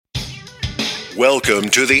Welcome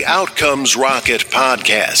to the Outcomes Rocket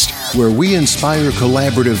podcast, where we inspire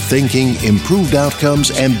collaborative thinking, improved outcomes,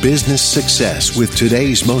 and business success with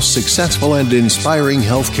today's most successful and inspiring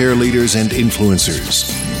healthcare leaders and influencers.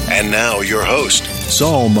 And now your host,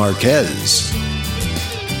 Saul Marquez.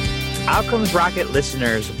 Outcomes Rocket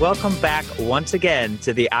listeners, welcome back once again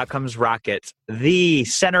to the Outcomes Rocket, the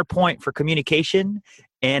center point for communication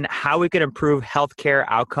and how we can improve healthcare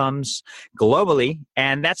outcomes globally.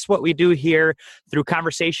 And that's what we do here through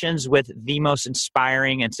conversations with the most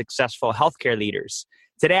inspiring and successful healthcare leaders.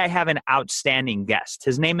 Today, I have an outstanding guest.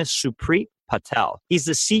 His name is Supreet Patel. He's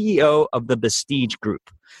the CEO of the Bestige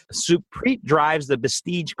Group. Supreet drives the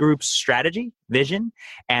Bestige Group's strategy, vision,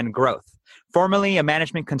 and growth. Formerly a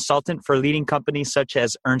management consultant for leading companies such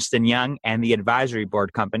as Ernst & Young and the Advisory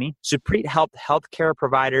Board Company, Supreet helped healthcare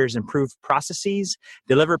providers improve processes,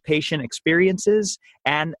 deliver patient experiences,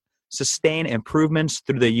 and sustain improvements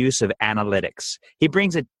through the use of analytics. He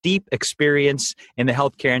brings a deep experience in the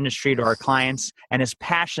healthcare industry to our clients and is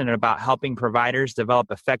passionate about helping providers develop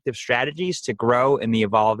effective strategies to grow in the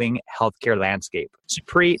evolving healthcare landscape.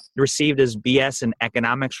 Supreet received his BS in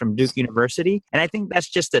economics from Duke University, and I think that's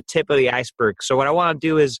just the tip of the iceberg. So what I want to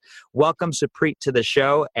do is welcome Supreet to the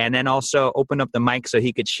show and then also open up the mic so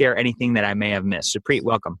he could share anything that I may have missed. Supreet,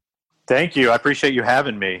 welcome. Thank you. I appreciate you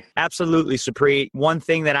having me. Absolutely, Supreet. One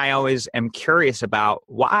thing that I always am curious about,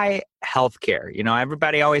 why healthcare? You know,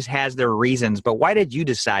 everybody always has their reasons, but why did you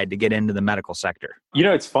decide to get into the medical sector? You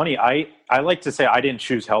know, it's funny. I like to say I didn't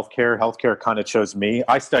choose healthcare. Healthcare kind of chose me.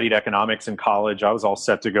 I studied economics in college. I was all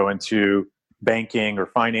set to go into banking or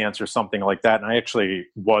finance or something like that. And I actually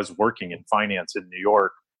was working in finance in New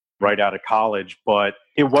York right out of college, but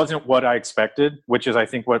it wasn't what I expected, which is, I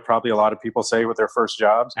think, what probably a lot of people say with their first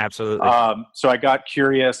jobs. Absolutely. So I got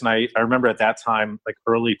curious, and I remember at that time, like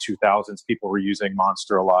early 2000s, people were using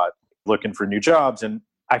Monster a lot, looking for new jobs. And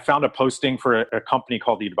I found a posting for a company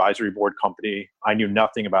called the Advisory Board Company. I knew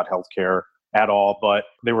nothing about healthcare at all, but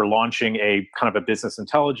they were launching a kind of a business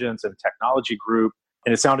intelligence and technology group,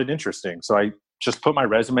 and it sounded interesting. So I just put my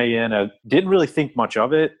resume in. I didn't really think much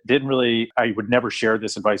of it. I would never share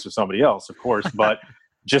this advice with somebody else, of course, but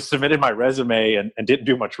just submitted my resume and didn't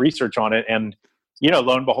do much research on it. And, you know,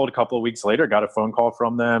 lo and behold, a couple of weeks later, got a phone call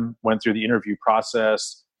from them, went through the interview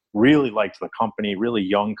process, really liked the company, really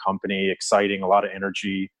young company, exciting, a lot of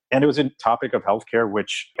energy. And it was a topic of healthcare,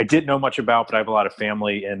 which I didn't know much about, but I have a lot of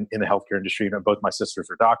family in the healthcare industry. You know, both my sisters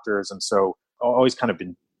are doctors. And so I've always kind of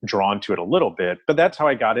been drawn to it a little bit. But that's how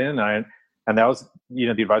I got in. And that was, you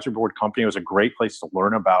know, the Advisory Board Company was a great place to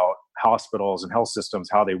learn about hospitals and health systems,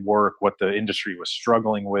 how they work, what the industry was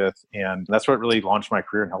struggling with. And that's what really launched my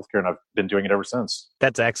career in healthcare. And I've been doing it ever since.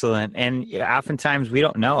 That's excellent. And oftentimes we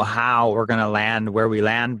don't know how we're going to land where we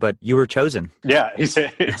land, but you were chosen. Yeah,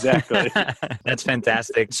 exactly. That's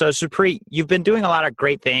fantastic. So Supreet, you've been doing a lot of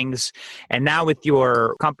great things. And now with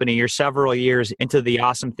your company, you're several years into the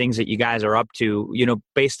awesome things that you guys are up to, you know,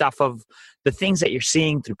 based off of the things that you're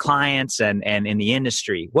seeing through clients and in the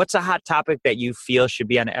industry. What's a hot topic that you feel should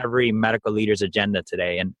be on every medical leader's agenda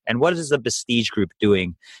today? And what is the Bestige Group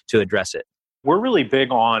doing to address it? We're really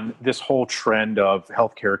big on this whole trend of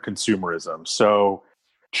healthcare consumerism. So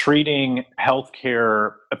treating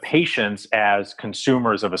healthcare patients as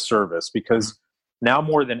consumers of a service, because now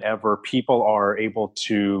more than ever, people are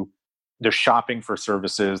they're shopping for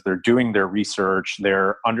services, they're doing their research,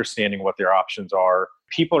 they're understanding what their options are.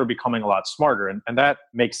 People are becoming a lot smarter, and that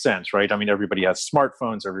makes sense, right? I mean, everybody has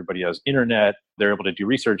smartphones, everybody has internet, they're able to do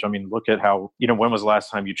research. I mean, look at how, you know, when was the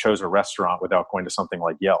last time you chose a restaurant without going to something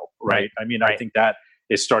like Yelp, right? I mean, I think that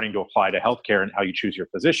is starting to apply to healthcare and how you choose your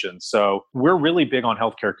physicians. So we're really big on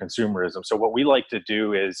healthcare consumerism. So what we like to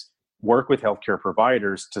do is work with healthcare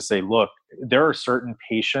providers to say, look, there are certain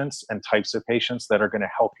patients and types of patients that are going to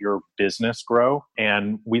help your business grow.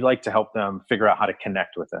 And we like to help them figure out how to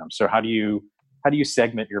connect with them. So how do you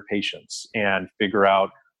segment your patients and figure out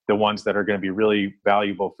the ones that are going to be really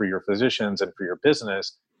valuable for your physicians and for your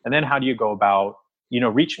business? And then how do you go about, you know,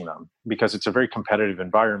 reaching them? Because it's a very competitive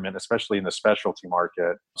environment, especially in the specialty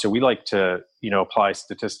market. So we like to, you know, apply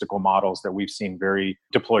statistical models that we've seen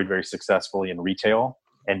deployed very successfully in retail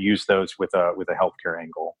and use those with a healthcare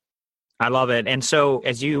angle. I love it. And so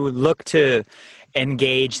as you look to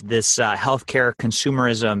engage this healthcare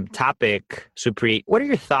consumerism topic, Supreet, what are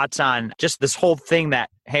your thoughts on just this whole thing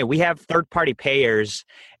that, hey, we have third-party payers,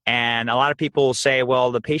 and a lot of people will say,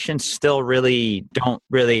 well, the patients still don't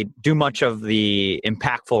really do much of the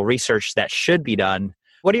impactful research that should be done.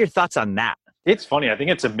 What are your thoughts on that? It's funny. I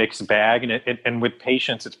think it's a mixed bag. And with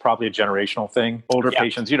patients, it's probably a generational thing. Older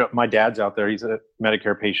patients, my dad's out there. He's a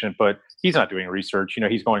Medicare patient, but he's not doing research.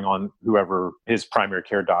 He's going on whoever his primary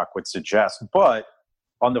care doc would suggest. But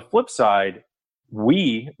on the flip side,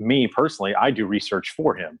 me personally, I do research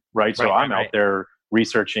for him, right? So I'm out there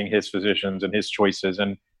researching his physicians and his choices.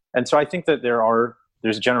 And so I think that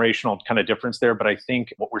there's a generational kind of difference there. But I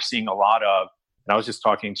think what we're seeing a lot of, and I was just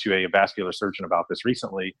talking to a vascular surgeon about this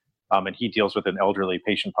recently, and he deals with an elderly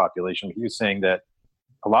patient population. He was saying that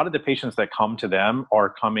a lot of the patients that come to them are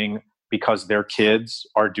coming because their kids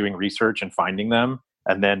are doing research and finding them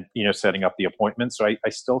and then, setting up the appointment. So I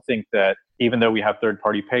still think that even though we have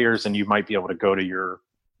third-party payers and you might be able to go to your,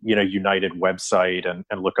 United website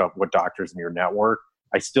and look up what doctors in your network,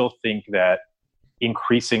 I still think that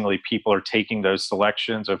increasingly people are taking those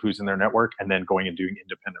selections of who's in their network and then going and doing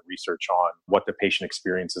independent research on what the patient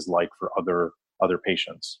experience is like for other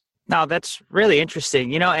patients. No, that's really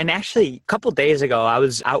interesting. And actually a couple of days ago, I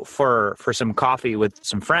was out for some coffee with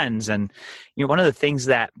some friends. And, one of the things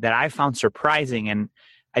that I found surprising and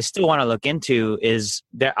I still want to look into is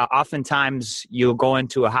that oftentimes you'll go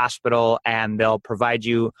into a hospital and they'll provide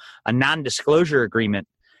you a non-disclosure agreement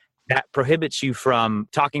that prohibits you from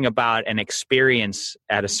talking about an experience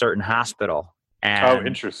at a certain hospital. And,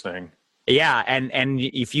 interesting. Yeah. And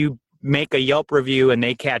if you make a Yelp review and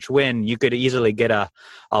they catch wind, you could easily get a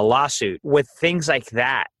lawsuit. With things like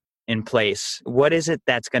that in place, what is it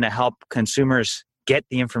that's going to help consumers get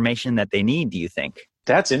the information that they need, do you think?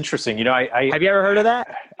 That's interesting. Have you ever heard of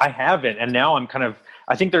that? I haven't. And now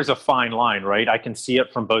I think there's a fine line, right? I can see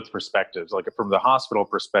it from both perspectives. Like from the hospital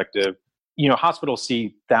perspective, hospitals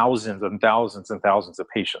see thousands and thousands and thousands of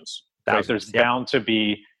patients. Right? There's bound to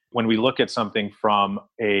be, when we look at something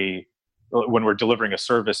when we're delivering a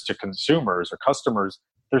service to consumers or customers,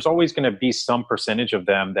 there's always going to be some percentage of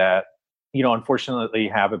them that, unfortunately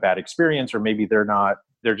have a bad experience, or maybe they're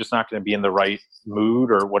just not going to be in the right mood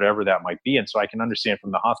or whatever that might be. And so I can understand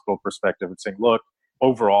from the hospital perspective and saying, look,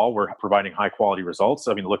 overall, we're providing high quality results.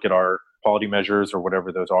 I mean, look at our quality measures or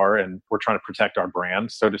whatever those are. And we're trying to protect our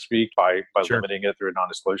brand, so to speak, by limiting it through a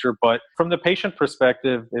non-disclosure. But from the patient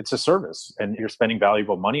perspective, it's a service and you're spending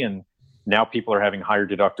valuable money. And now people are having higher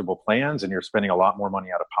deductible plans and you're spending a lot more money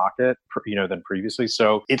out of pocket, than previously.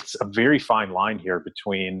 So it's a very fine line here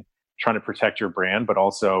between trying to protect your brand, but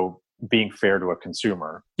also being fair to a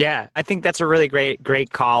consumer. Yeah, I think that's a really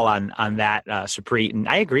great call on that, Supreet. And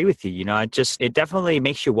I agree with you. It definitely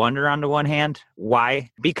makes you wonder on the one hand, why?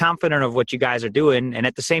 Be confident of what you guys are doing. And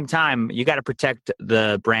at the same time, you got to protect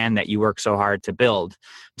the brand that you work so hard to build.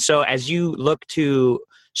 So as you look to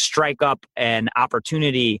strike up an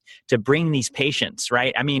opportunity to bring these patients,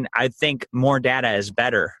 right? I mean, I think more data is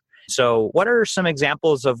better. So what are some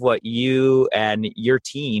examples of what you and your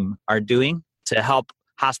team are doing to help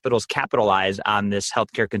hospitals capitalize on this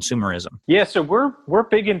healthcare consumerism? Yeah, so we're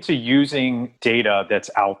big into using data that's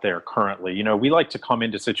out there currently. We like to come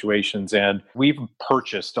into situations and we've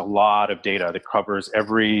purchased a lot of data that covers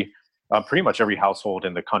pretty much every household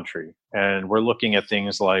in the country. And we're looking at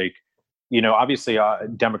things like, obviously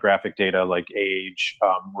demographic data like age,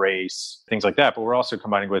 race, things like that. But we're also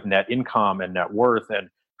combining with net income and net worth and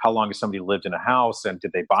how long has somebody lived in a house and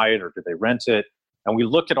did they buy it or did they rent it? And we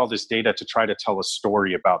look at all this data to try to tell a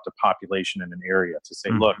story about the population in an area to say,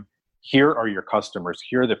 look, here are your customers.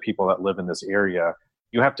 Here are the people that live in this area.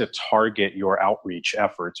 You have to target your outreach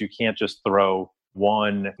efforts. You can't just throw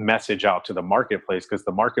one message out to the marketplace because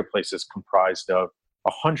the marketplace is comprised of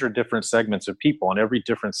 100 different segments of people, and every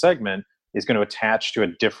different segment is going to attach to a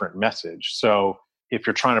different message. So if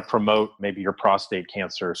you're trying to promote maybe your prostate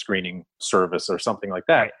cancer screening service or something like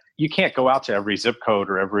that, you can't go out to every zip code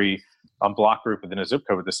or every block group within a zip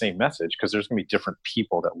code with the same message because there's going to be different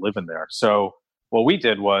people that live in there. So what we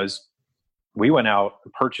did was we went out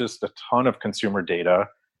and purchased a ton of consumer data,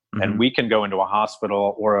 and we can go into a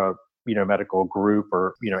hospital or a medical group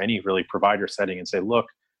or any really provider setting and say, look,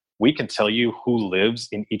 we can tell you who lives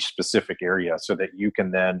in each specific area so that you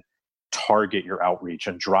can then target your outreach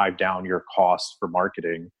and drive down your costs for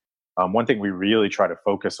marketing. One thing we really try to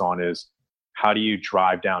focus on is how do you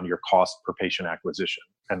drive down your cost per patient acquisition?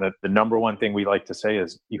 And the number one thing we like to say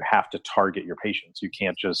is you have to target your patients. You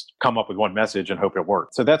can't just come up with one message and hope it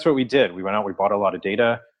works. So that's what we did. We went out, we bought a lot of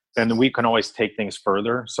data, and then we can always take things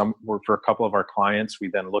further. For a couple of our clients, we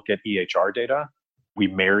then look at EHR data. We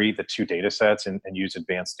marry the two data sets and use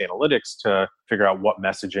advanced analytics to figure out what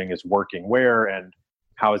messaging is working where and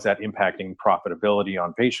how is that impacting profitability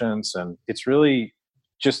on patients. And it's really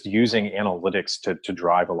just using analytics to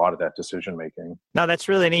drive a lot of that decision making. No, that's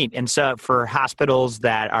really neat. And so for hospitals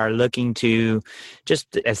that are looking to,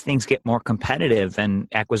 just as things get more competitive and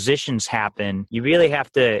acquisitions happen, you really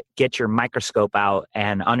have to get your microscope out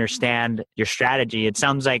and understand your strategy. It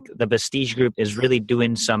sounds like the Vestige Group is really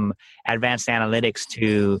doing some advanced analytics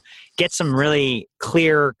to get some really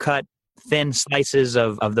clear-cut thin slices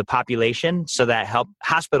of the population so that help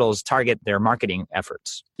hospitals target their marketing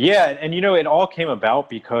efforts. Yeah, and it all came about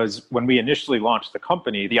because when we initially launched the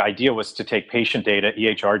company, the idea was to take patient data,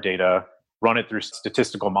 EHR data, run it through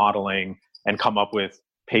statistical modeling, and come up with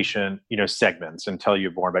patient, segments and tell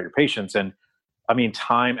you more about your patients. And I mean,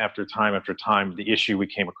 time after time after time, the issue we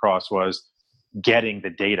came across was getting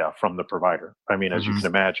the data from the provider. I mean, as you can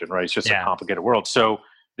imagine, right? It's just a complicated world. So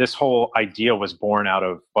this whole idea was born out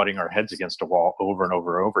of butting our heads against a wall over and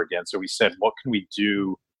over and over again. So we said, what can we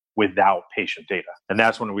do without patient data? And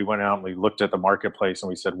that's when we went out and we looked at the marketplace and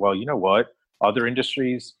we said, well, you know what? Other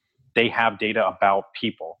industries, they have data about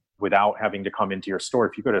people without having to come into your store.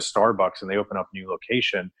 If you go to Starbucks and they open up a new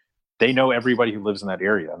location, they know everybody who lives in that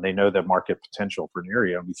area and they know the market potential for an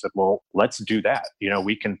area. And we said, well, let's do that.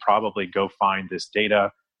 We can probably go find this data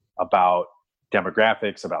about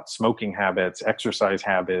demographics, about smoking habits, exercise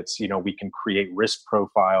habits. We can create risk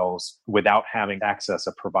profiles without having access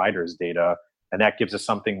to providers' data. And that gives us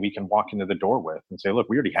something we can walk into the door with and say, look,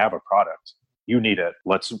 we already have a product. You need it.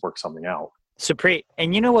 Let's work something out. Supreet,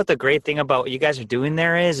 and you know what the great thing about what you guys are doing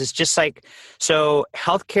there is? It's just like, so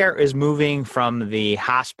healthcare is moving from the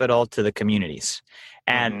hospital to the communities.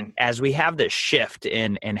 And as we have this shift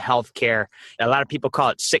in healthcare, a lot of people call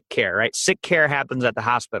it sick care, right? Sick care happens at the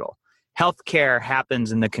hospital. Healthcare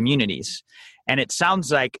happens in the communities. And it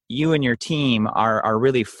sounds like you and your team are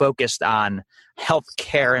really focused on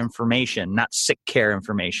healthcare information, not sick care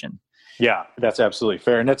information. Yeah, that's absolutely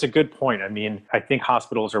fair. And that's a good point. I mean, I think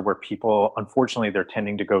hospitals are where people, unfortunately, they're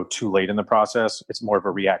tending to go too late in the process. It's more of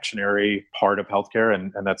a reactionary part of healthcare.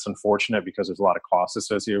 And that's unfortunate because there's a lot of costs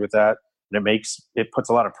associated with that. And it puts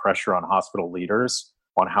a lot of pressure on hospital leaders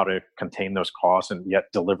on how to contain those costs and yet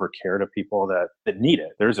deliver care to people that need it.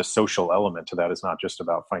 There's a social element to that. It's not just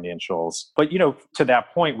about financials. But, to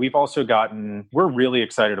that point, we're really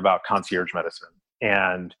excited about concierge medicine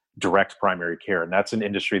and direct primary care. And that's an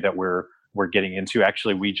industry that we're getting into.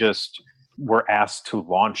 Actually, we're asked to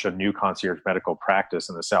launch a new concierge medical practice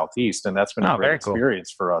in the Southeast. And that's been a great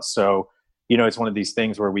experience for us. So, it's one of these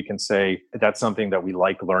things where we can say that's something that we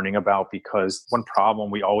like learning about, because one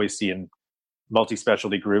problem we always see in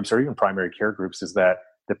multi-specialty groups or even primary care groups is that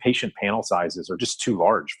the patient panel sizes are just too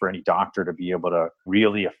large for any doctor to be able to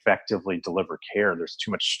really effectively deliver care. There's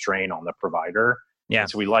too much strain on the provider. Yeah. And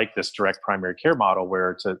so we like this direct primary care model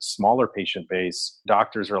where it's a smaller patient base.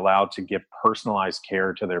 Doctors are allowed to give personalized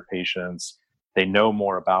care to their patients. They know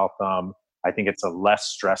more about them. I think it's a less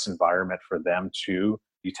stress environment for them too.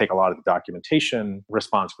 You take a lot of the documentation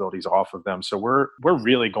responsibilities off of them. So we're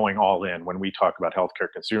really going all in when we talk about healthcare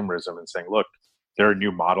consumerism and saying, look, there are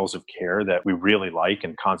new models of care that we really like,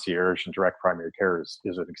 and concierge and direct primary care is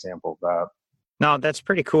an example of that. No, that's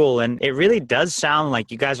pretty cool. And it really does sound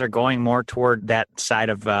like you guys are going more toward that side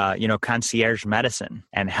of, concierge medicine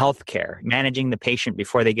and healthcare, managing the patient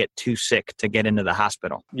before they get too sick to get into the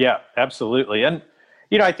hospital. Yeah, absolutely. And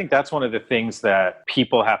I think that's one of the things that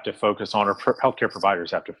people have to focus on, or healthcare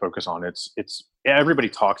providers have to focus on. It's everybody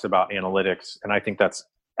talks about analytics, and I think that's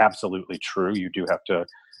absolutely true. You do have to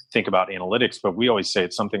think about analytics, but we always say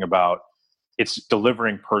it's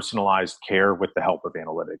delivering personalized care with the help of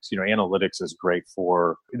analytics. Analytics is great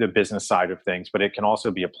for the business side of things, but it can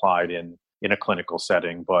also be applied in a clinical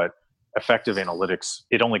setting. But effective analytics,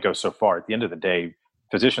 it only goes so far. At the end of the day,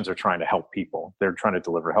 physicians are trying to help people. They're trying to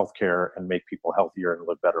deliver healthcare and make people healthier and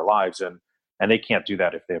live better lives. And they can't do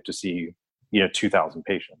that if they have to see, 2,000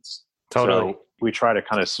 patients. Totally. So we try to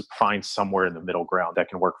kind of find somewhere in the middle ground that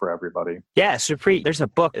can work for everybody. Yeah, Supreet, there's a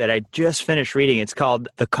book that I just finished reading. It's called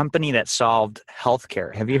The Company That Solved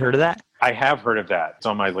Healthcare. Have you heard of that? I have heard of that. It's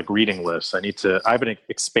on my reading list. I have an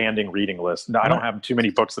expanding reading list. No, I don't have too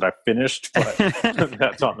many books that I've finished, but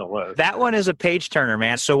that's on the list. That one is a page turner,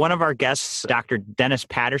 man. So one of our guests, Dr. Dennis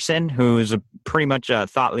Patterson, who's pretty much a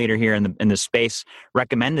thought leader here in the space,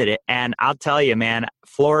 recommended it. And I'll tell you, man,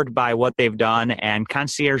 floored by what they've done. And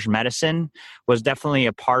concierge medicine was definitely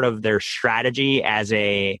a part of their strategy as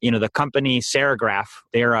the company Serigraph,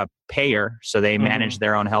 they're a payer, so they manage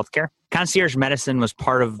their own healthcare. Concierge medicine was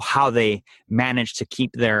part of how they managed to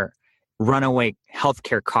keep their runaway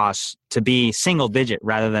healthcare costs to be single digit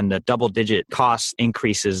rather than the double digit cost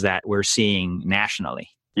increases that we're seeing nationally.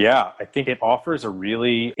 Yeah, I think it offers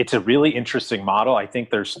it's a really interesting model. I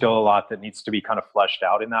think there's still a lot that needs to be kind of fleshed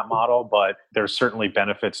out in that model, but there's certainly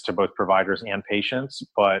benefits to both providers and patients.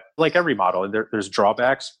 But like every model, there's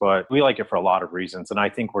drawbacks, but we like it for a lot of reasons. And I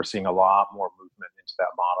think we're seeing a lot more movement into that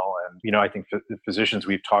model. And, I think the physicians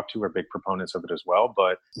we've talked to are big proponents of it as well,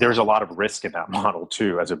 but there's a lot of risk in that model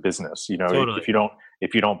too, as a business. Totally.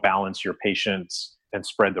 If you don't balance your patients and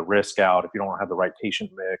spread the risk out, if you don't have the right patient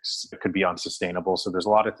mix, it could be unsustainable. So there's a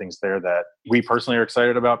lot of things there that we personally are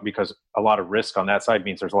excited about, because a lot of risk on that side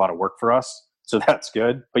means there's a lot of work for us. So that's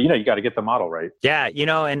good. But, you got to get the model right. Yeah.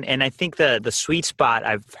 And I think the sweet spot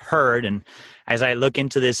I've heard, and as I look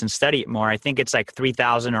into this and study it more, I think it's like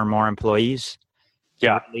 3,000 or more employees.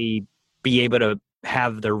 Yeah. To really be able to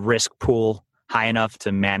have the risk pool high enough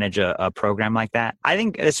to manage a program like that. I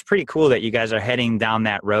think it's pretty cool that you guys are heading down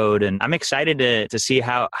that road, and I'm excited to see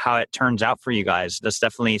how it turns out for you guys. Let's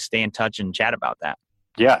definitely stay in touch and chat about that.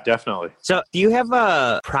 Yeah, definitely. So do you have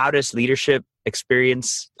a proudest leadership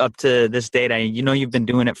experience up to this date? You've been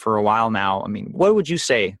doing it for a while now. I mean, what would you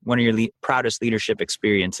say one of your proudest leadership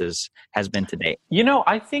experiences has been to date?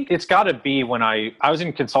 I think it's got to be when I was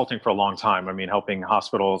in consulting for a long time. I mean, helping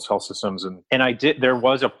hospitals, health systems, and there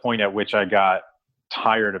was a point at which I got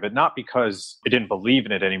tired of it, not because I didn't believe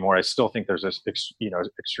in it anymore. I still think there's this,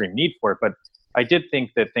 extreme need for it, but I did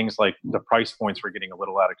think that things like the price points were getting a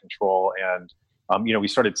little out of control, and we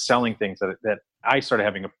started selling things that I started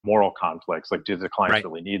having moral conflicts. Like, do the clients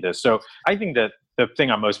really need this? So I think that the thing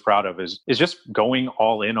I'm most proud of is just going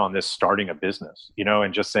all in on this, starting a business,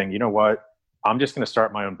 and just saying, you know what, I'm just going to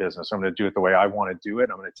start my own business. I'm going to do it the way I want to do it.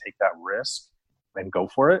 I'm going to take that risk and go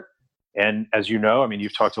for it. And as you know, I mean,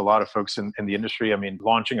 you've talked to a lot of folks in the industry. I mean,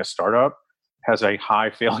 launching a startup has a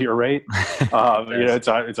high failure rate. It's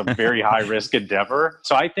a very high risk endeavor.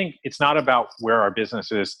 So I think it's not about where our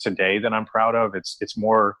business is today that I'm proud of. It's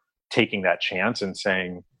more taking that chance and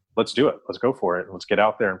saying, let's do it. Let's go for it. Let's get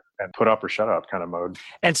out there and put up or shut up kind of mode.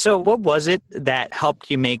 And so what was it that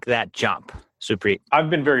helped you make that jump, Supreet? I've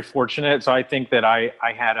been very fortunate. So I think that I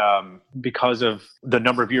had, because of the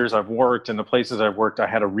number of years I've worked and the places I've worked, I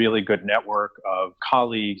had a really good network of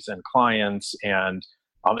colleagues and clients and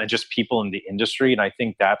just people in the industry. And I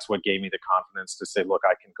think that's what gave me the confidence to say, look,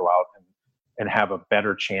 I can go out and have a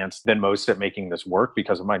better chance than most at making this work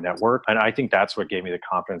because of my network. And I think that's what gave me the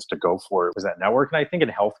confidence to go for it, was that network. And I think in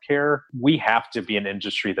healthcare, we have to be an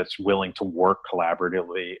industry that's willing to work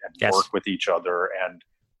collaboratively and work with each other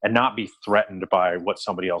and not be threatened by what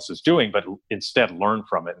somebody else is doing, but instead learn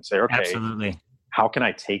from it and say, okay, absolutely, how can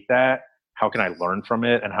I take that? How can I learn from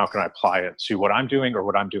it? And how can I apply it to what I'm doing or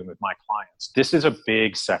what I'm doing with my clients? This is a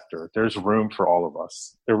big sector. There's room for all of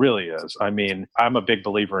us. There really is. I mean, I'm a big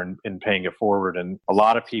believer in paying it forward. And a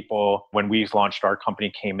lot of people, when we launched our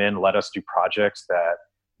company, came in, let us do projects that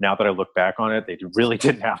now that I look back on it, they really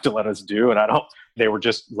didn't have to let us do. And they were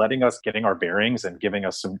just letting us, getting our bearings and giving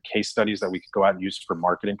us some case studies that we could go out and use for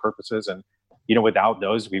marketing purposes. And, without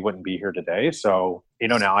those, we wouldn't be here today. So,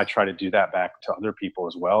 now I try to do that back to other people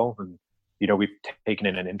as well. And, we've taken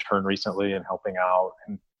in an intern recently and helping out.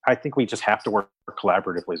 And I think we just have to work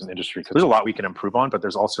collaboratively as an industry, because there's a lot we can improve on, but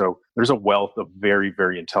there's a wealth of very,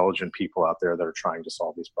 very intelligent people out there that are trying to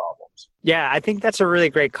solve these problems. Yeah, I think that's a really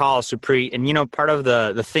great call, Supreet. And, part of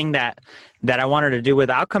the thing that I wanted to do with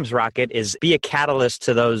Outcomes Rocket is be a catalyst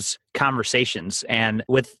to those conversations. And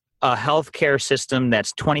with a healthcare system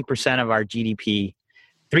that's 20% of our GDP,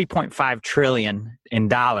 $3.5 trillion in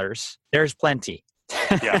dollars, there's plenty.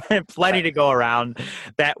 Yeah. Plenty to go around.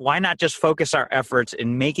 That why not just focus our efforts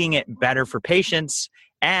in making it better for patients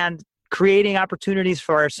and creating opportunities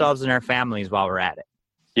for ourselves and our families while we're at it?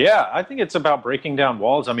 Yeah, I think it's about breaking down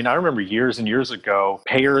walls. I mean, I remember years and years ago,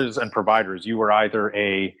 payers and providers,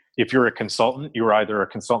 if you're a consultant, you were either a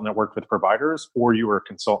consultant that worked with providers or you were a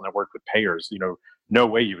consultant that worked with payers. No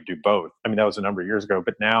way you would do both. I mean, that was a number of years ago,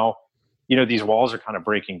 but now these walls are kind of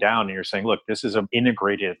breaking down and you're saying, look, this is an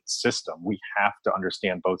integrated system. We have to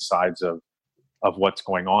understand both sides of what's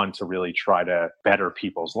going on to really try to better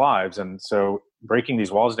people's lives. And so breaking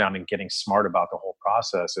these walls down and getting smart about the whole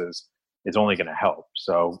process is only going to help.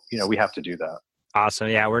 So, we have to do that. Awesome.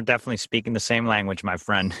 Yeah, we're definitely speaking the same language, my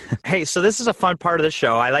friend. Hey, so this is a fun part of the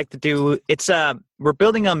show. I like to do, we're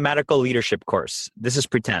building a medical leadership course. This is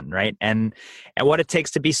Pretend, right? And what it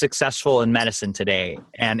takes to be successful in medicine today.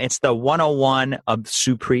 And it's the 101 of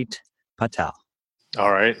Supreet Patel.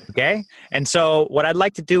 All right. Okay. And so what I'd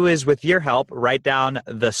like to do is, with your help, write down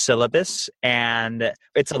the syllabus, and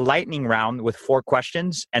it's a lightning round with 4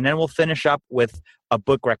 questions. And then we'll finish up with a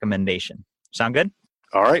book recommendation. Sound good?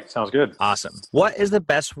 All right. Sounds good. Awesome. What is the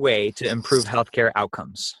best way to improve healthcare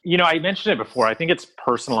outcomes? I mentioned it before. I think it's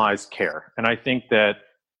personalized care. And I think that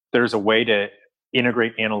there's a way to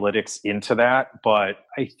integrate analytics into that. But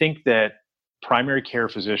I think that primary care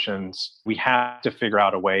physicians, we have to figure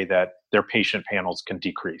out a way that their patient panels can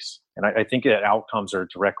decrease. And I think that outcomes are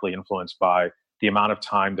directly influenced by the amount of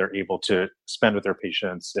time they're able to spend with their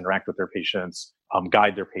patients, interact with their patients,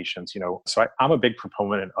 guide their patients. So I'm a big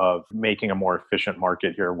proponent of making a more efficient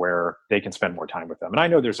market here where they can spend more time with them. And I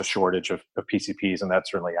know there's a shortage of PCPs, and that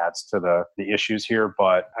certainly adds to the issues here.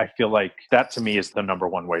 But I feel like that to me is the number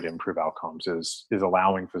one way to improve outcomes is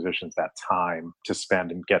allowing physicians that time to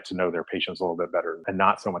spend and get to know their patients a little bit better, and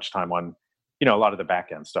not so much time on, a lot of the back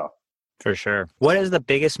end stuff. For sure. What is the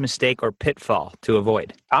biggest mistake or pitfall to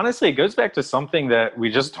avoid? Honestly, it goes back to something that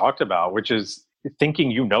we just talked about, which is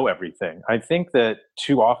thinking everything. I think that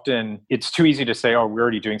too often it's too easy to say, oh, we're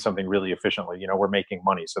already doing something really efficiently. We're making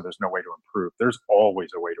money, so there's no way to improve. There's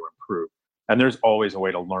always a way to improve. And there's always a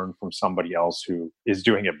way to learn from somebody else who is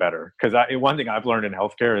doing it better. Because one thing I've learned in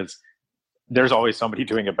healthcare is there's always somebody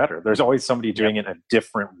doing it better. There's always somebody doing it in a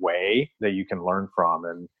different way that you can learn from.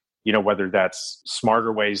 And whether that's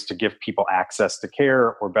smarter ways to give people access to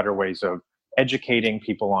care or better ways of educating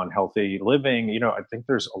people on healthy living, I think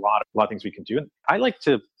there's a lot of things we can do. And I like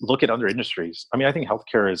to look at other industries. I think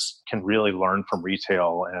healthcare can really learn from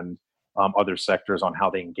retail and other sectors on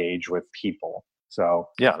how they engage with people. So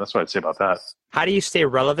yeah, that's what I'd say about that. How do you stay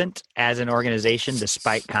relevant as an organization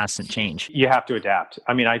despite constant change? You have to adapt.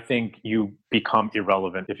 I think you become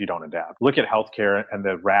irrelevant if you don't adapt. Look at healthcare and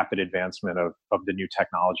the rapid advancement of the new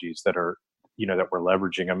technologies that are, that we're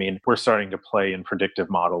leveraging. We're starting to play in predictive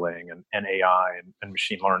modeling and AI and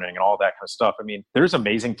machine learning and all that kind of stuff. There's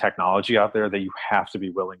amazing technology out there that you have to be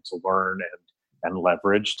willing to learn and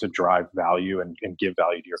leverage to drive value and give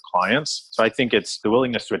value to your clients. So I think it's the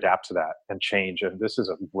willingness to adapt to that and change. And this is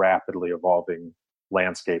a rapidly evolving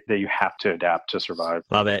landscape that you have to adapt to survive.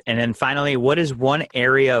 Love it. And then finally, what is one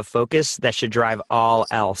area of focus that should drive all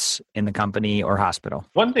else in the company or hospital?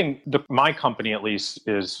 One thing, my company at least,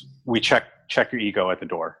 is we check your ego at the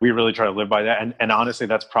door. We really try to live by that. And honestly,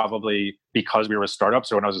 that's probably because we were a startup.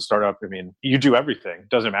 So when I was a startup, you do everything. It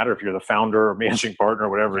doesn't matter if you're the founder or managing partner or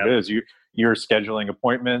whatever it is. You're scheduling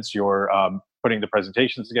appointments, you're putting the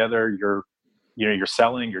presentations together, you're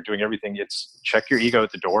selling, you're doing everything. It's check your ego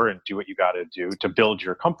at the door and do what you got to do to build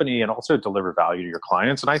your company and also deliver value to your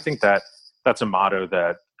clients. And I think that that's a motto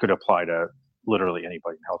that could apply to literally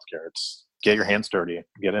anybody in healthcare. It's get your hands dirty,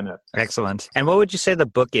 get in it. Excellent. And what would you say the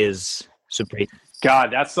book is, Supreet?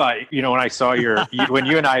 God, that's like, when I saw when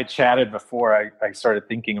you and I chatted before, I started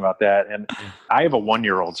thinking about that. And I have a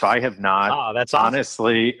 1-year-old, so I have not that's awesome.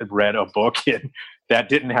 Honestly read a book that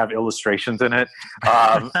didn't have illustrations in it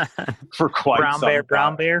for quite some time.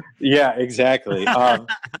 Brown bear? Yeah, exactly.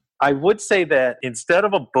 I would say that instead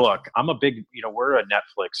of a book, I'm a big, we're a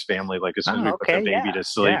Netflix family, like as soon as we put the baby to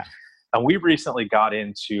sleep. Yeah. And we recently got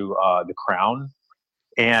into The Crown.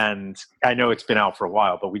 And I know it's been out for a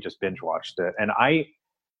while, but we just binge watched it. And I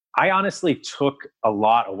honestly took a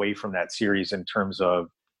lot away from that series in terms of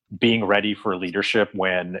being ready for leadership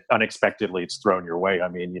when unexpectedly it's thrown your way.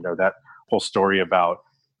 That whole story about,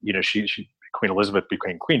 she Queen Elizabeth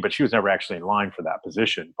became queen, but she was never actually in line for that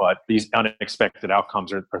position. But these unexpected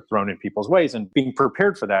outcomes are thrown in people's ways. And being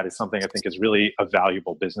prepared for that is something I think is really a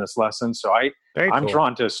valuable business lesson. So I'm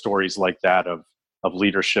drawn to stories like that of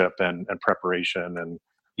leadership and preparation and,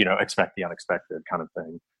 expect the unexpected kind of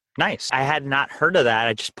thing. Nice. I had not heard of that.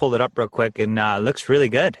 I just pulled it up real quick and looks really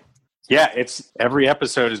good. Yeah, every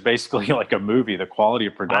episode is basically like a movie. The quality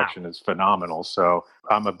of production is phenomenal. So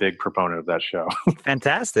I'm a big proponent of that show.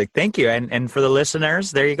 Fantastic. Thank you. And for the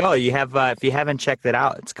listeners, there you go. You have, if you haven't checked it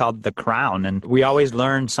out, it's called The Crown. And we always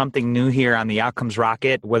learn something new here on the Outcomes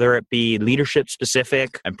Rocket, whether it be leadership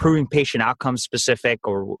specific, improving patient outcomes specific,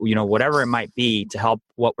 or, whatever it might be to help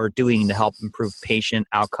what we're doing to help improve patient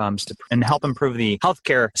outcomes and help improve the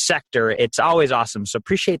healthcare sector. It's always awesome. So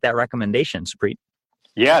appreciate that recommendation, Supreet.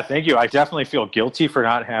 Yeah, thank you. I definitely feel guilty for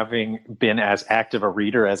not having been as active a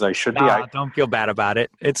reader as I should be. Don't feel bad about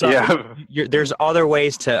it. There's other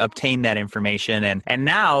ways to obtain that information. And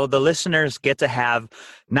now the listeners get to have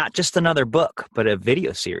not just another book, but a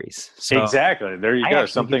video series. So exactly. There you go.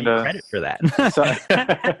 Something to credit for that.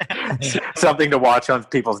 Something to watch on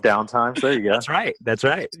people's downtimes. There you go. That's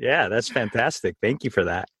right. Yeah, that's fantastic. Thank you for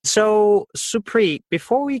that. So, Supreet,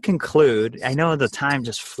 before we conclude, I know the time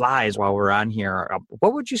just flies while we're on here.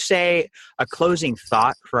 What would you say a closing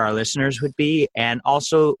thought for our listeners would be? And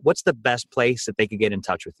also, what's the best place that they could get in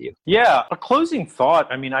touch with you? Yeah, a closing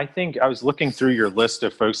thought. I mean, I think I was looking through your list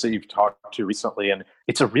of folks that you've talked to recently, and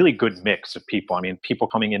it's a really good mix of people. I mean, people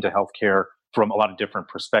coming into healthcare from a lot of different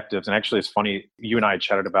perspectives. And actually, it's funny, you and I had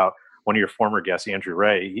chatted about one of your former guests, Andrew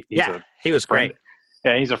Ray. He was great.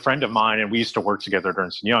 Yeah, he's a friend of mine, and we used to work together at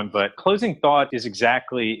Ernst & Young. But closing thought is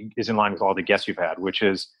in line with all the guests you've had, which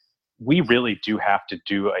is we really do have to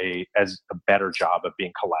do a better job of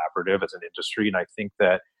being collaborative as an industry. And I think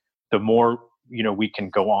that the more we can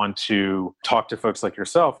go on to talk to folks like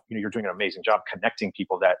yourself, you're doing an amazing job connecting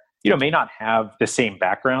people that may not have the same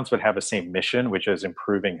backgrounds, but have the same mission, which is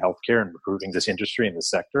improving healthcare and improving this industry and this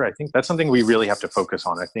sector. I think that's something we really have to focus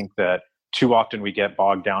on. I think that too often we get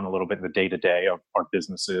bogged down a little bit in the day-to-day of our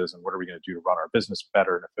businesses and what are we going to do to run our business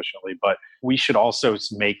better and efficiently. But we should also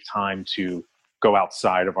make time to go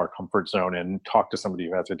outside of our comfort zone and talk to somebody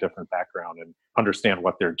who has a different background and understand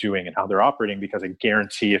what they're doing and how they're operating. Because I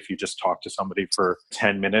guarantee if you just talk to somebody for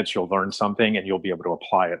 10 minutes, you'll learn something and you'll be able to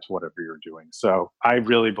apply it to whatever you're doing. So I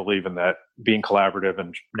really believe in that, being collaborative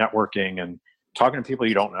and networking and talking to people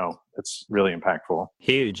you don't know. It's really impactful.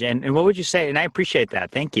 Huge. And what would you say? And I appreciate that.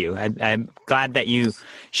 Thank you. I'm glad that you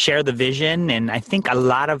share the vision. And I think a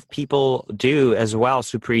lot of people do as well,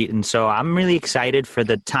 Supreet. And so I'm really excited for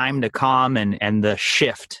the time to come and the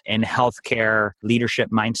shift in healthcare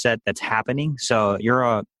leadership mindset that's happening. So you're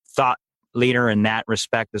a thought leader in that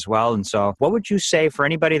respect as well. And so what would you say for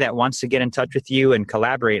anybody that wants to get in touch with you and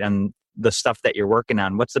collaborate on the stuff that you're working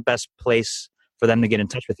on? What's the best place for them to get in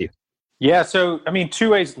touch with you? Yeah, so I mean,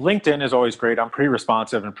 two ways. LinkedIn is always great. I'm pretty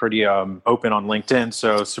responsive and pretty open on LinkedIn.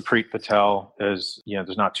 So Supreet Patel is,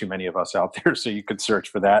 there's not too many of us out there, so you could search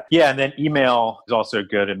for that. Yeah, and then email is also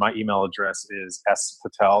good. And my email address is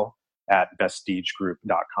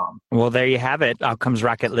spatel@vestigegroup.com. Well, there you have it, Outcomes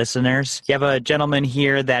Rocket listeners. You have a gentleman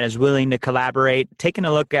here that is willing to collaborate, taking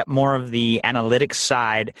a look at more of the analytics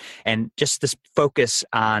side and just this focus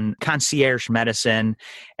on concierge medicine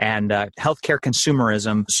and healthcare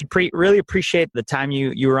consumerism. Supreet, really appreciate the time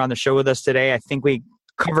you were on the show with us today. I think we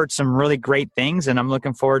covered some really great things, and I'm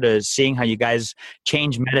looking forward to seeing how you guys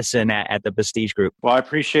change medicine at the Vestige Group. Well, I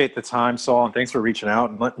appreciate the time, Saul, and thanks for reaching out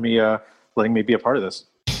and letting me be a part of this.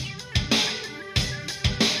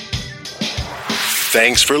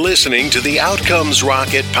 Thanks for listening to the Outcomes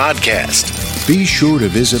Rocket podcast. Be sure to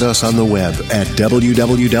visit us on the web at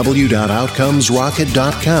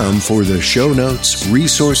www.outcomesrocket.com for the show notes,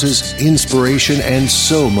 resources, inspiration, and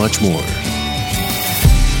so much more.